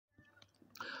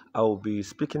I will be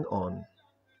speaking on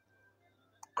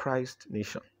Christ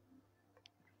Nation.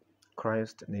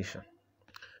 Christ Nation.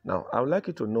 Now, I would like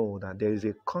you to know that there is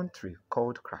a country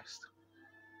called Christ.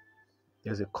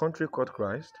 There's a country called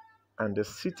Christ, and the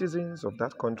citizens of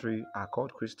that country are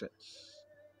called Christians.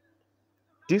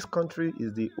 This country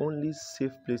is the only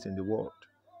safe place in the world.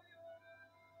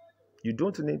 You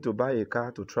don't need to buy a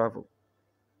car to travel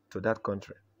to that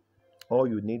country. All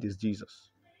you need is Jesus.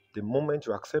 The moment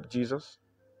you accept Jesus,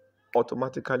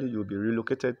 automatically you'll be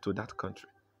relocated to that country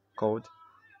called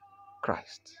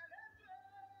Christ.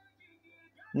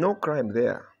 No crime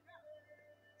there.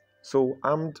 So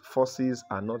armed forces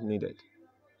are not needed.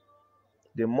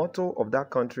 The motto of that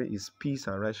country is peace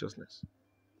and righteousness.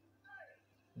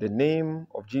 The name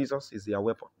of Jesus is their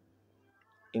weapon.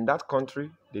 In that country,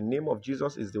 the name of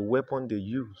Jesus is the weapon they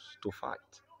use to fight.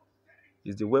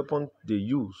 It's the weapon they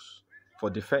use for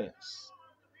defense.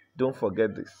 Don't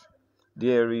forget this.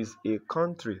 There is a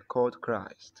country called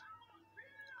Christ.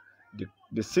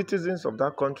 The citizens of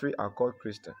that country are called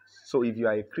Christians. So if you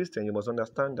are a Christian, you must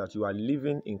understand that you are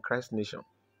living in Christ's nation.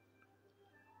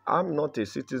 I'm not a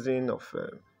citizen of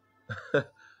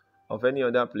any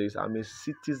other place. I'm a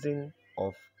citizen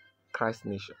of Christ's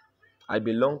nation. I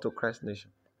belong to Christ's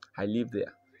nation. I live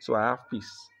there. So I have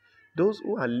peace. Those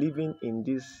who are living in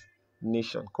this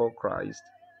nation called Christ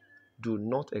do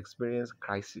not experience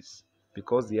crisis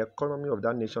because the economy of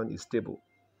that nation is stable.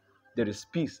 There is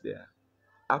peace there.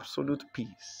 Absolute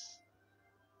peace.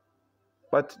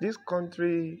 But this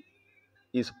country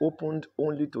is opened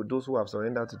only to those who have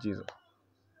surrendered to Jesus.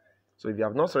 So if you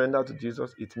have not surrendered to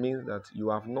Jesus, it means that you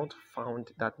have not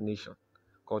found that nation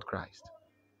called Christ.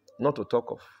 Not to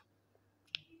talk of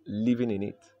living in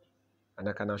it. And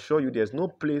I can assure you there's no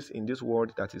place in this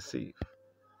world that is safe.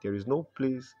 There is no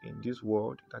place in this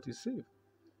world that is safe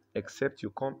except you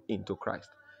come into Christ.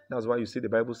 That's why you see the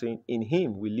Bible saying, in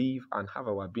him we live and have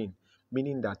our being.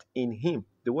 Meaning that in him,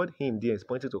 the word him there is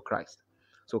pointing to Christ.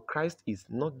 So Christ is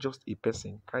not just a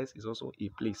person. Christ is also a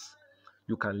place.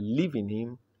 You can live in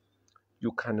him.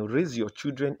 You can raise your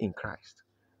children in Christ.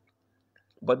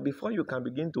 But before you can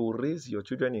begin to raise your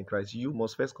children in Christ, you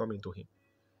must first come into him.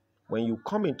 When you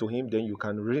come into him, then you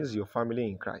can raise your family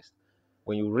in Christ.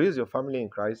 When you raise your family in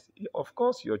Christ, of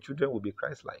course, your children will be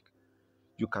Christ-like.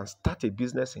 You can start a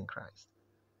business in Christ.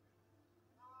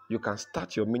 You can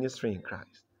start your ministry in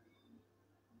Christ.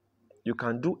 You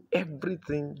can do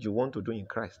everything you want to do in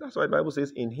Christ. That's why the Bible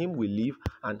says, in him we live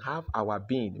and have our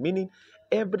being. Meaning,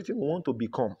 everything we want to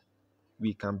become,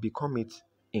 we can become it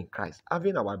in Christ.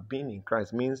 Having our being in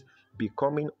Christ means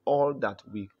becoming all that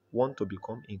we want to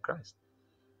become in Christ.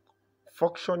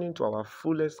 Functioning to our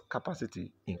fullest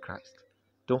capacity in Christ.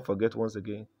 Don't forget once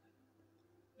again,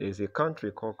 there is a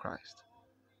country called Christ.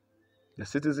 The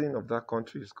citizens of that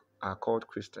country are called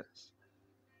Christians.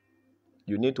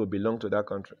 You need to belong to that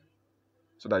country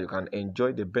so that you can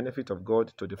enjoy the benefit of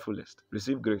God to the fullest.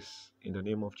 Receive grace in the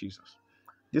name of Jesus.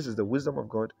 This is the wisdom of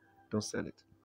God. Don't sell it.